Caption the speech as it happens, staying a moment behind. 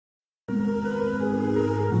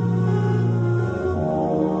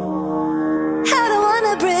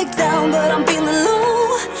down, but I'm feeling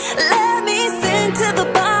low. Let me sink to the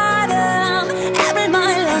bottom. Air in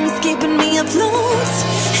my lungs keeping me afloat.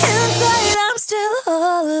 Inside I'm still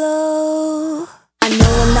hollow. I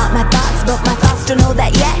know I'm not my thoughts, but my thoughts don't know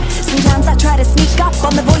that yet. Sometimes I try to sneak up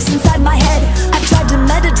on the voice inside my head. I've tried to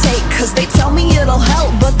meditate, cause they tell me it'll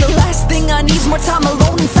help, but the last thing I need's more time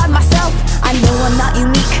alone inside myself. I know I'm not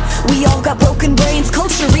unique, we all got broken brains.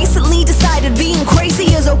 Culture recently decided being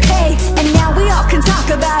crazy is okay, and now we all can talk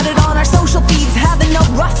about it on our social feeds. Having a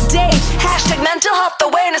rough day, hashtag mental health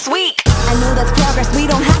awareness week. I know that's progress, we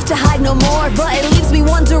don't have to hide no more, but it leaves me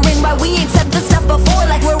wondering why we ain't said this stuff before.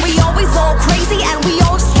 Like, were we always all crazy and we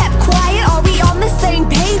all just kept quiet? Are we on the same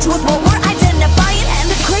page with what we're identifying?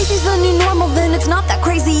 And if crazy's the new normal, then it's not that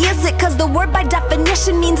crazy, is it? Cause the word by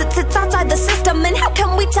definition means it sits outside the system. And how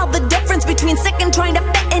can we tell the difference between sick and trying to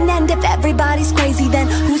fit in? And if everybody's crazy, then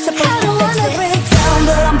who's supposed to fix it? I don't wanna break down,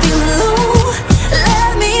 but I'm feeling low.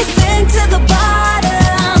 Let me sink to the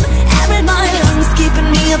bottom. Air in my lungs keeping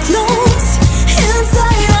me afloat.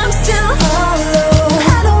 Inside I'm still hollow.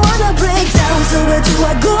 I don't wanna break down, so where do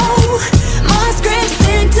I go? My screams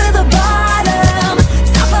sink to the bottom.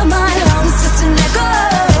 Top of my lungs just an echo.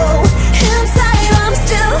 Inside I'm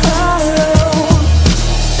still hollow.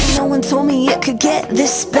 No one told me it could get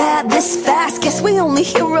this bad, this fast. Guess we only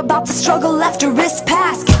hear about the struggle after it's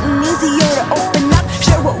past. Getting easier to open up,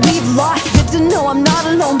 share what we've lost. Good to know I'm not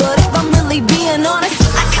alone, but if I'm really being honest,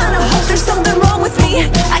 I kinda hope there's something wrong with me.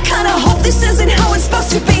 I kinda hope this isn't how it's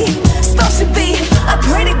supposed to be. Supposed to be. I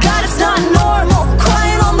pray to God it's not normal.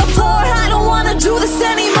 Crying on the floor, I don't wanna do this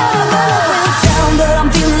anymore. I'm gonna break down, but I'm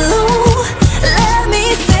feeling low. Let me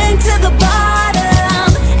sink to the bottom.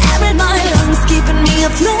 Air in my lungs keeping me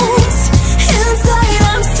afloat. Inside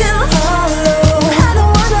I'm still hollow. I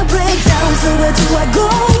don't wanna break down, so where do I go?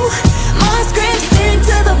 My screams sink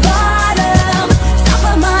to the bottom. Top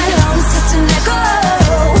of my lungs just an echo.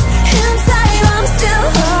 Inside I'm still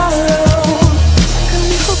hollow. I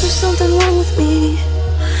kinda hope there's something wrong with me.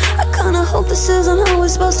 I kinda hope this isn't how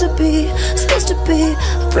it's supposed to be. Supposed to be.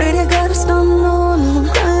 I pray to God it's not normal. I'm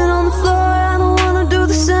crying on the floor, I don't wanna do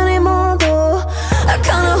this anymore though. I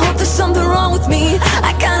kinda hope there's something wrong with me.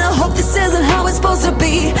 I kinda hope this isn't how it's supposed to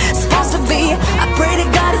be. Supposed to be. I pray to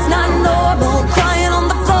God it's not normal. Crying on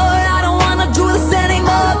the floor, I don't wanna do this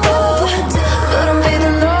anymore though. But I'm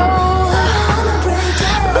feeling low.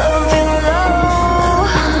 But I'm feeling low.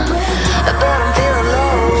 But I'm feeling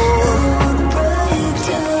low.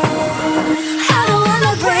 I don't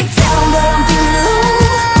wanna break down, but I'm feeling low.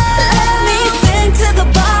 Let me sink to the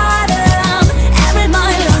bottom. Air in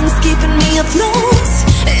my lungs keeping me afloat.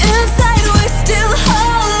 Inside we're still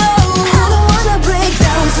hollow. I don't wanna break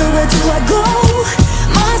down, so where do I go?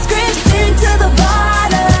 My screams sink to the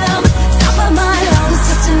bottom. Top of my lungs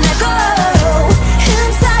just an echo.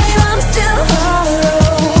 Inside I'm still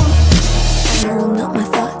hollow. I know I'm not my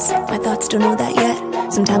thoughts don't know that yet.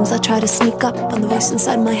 Sometimes I try to sneak up on the voice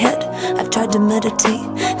inside my head. I've tried to meditate,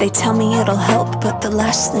 they tell me it'll help, but the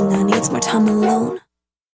last thing I need's more time alone.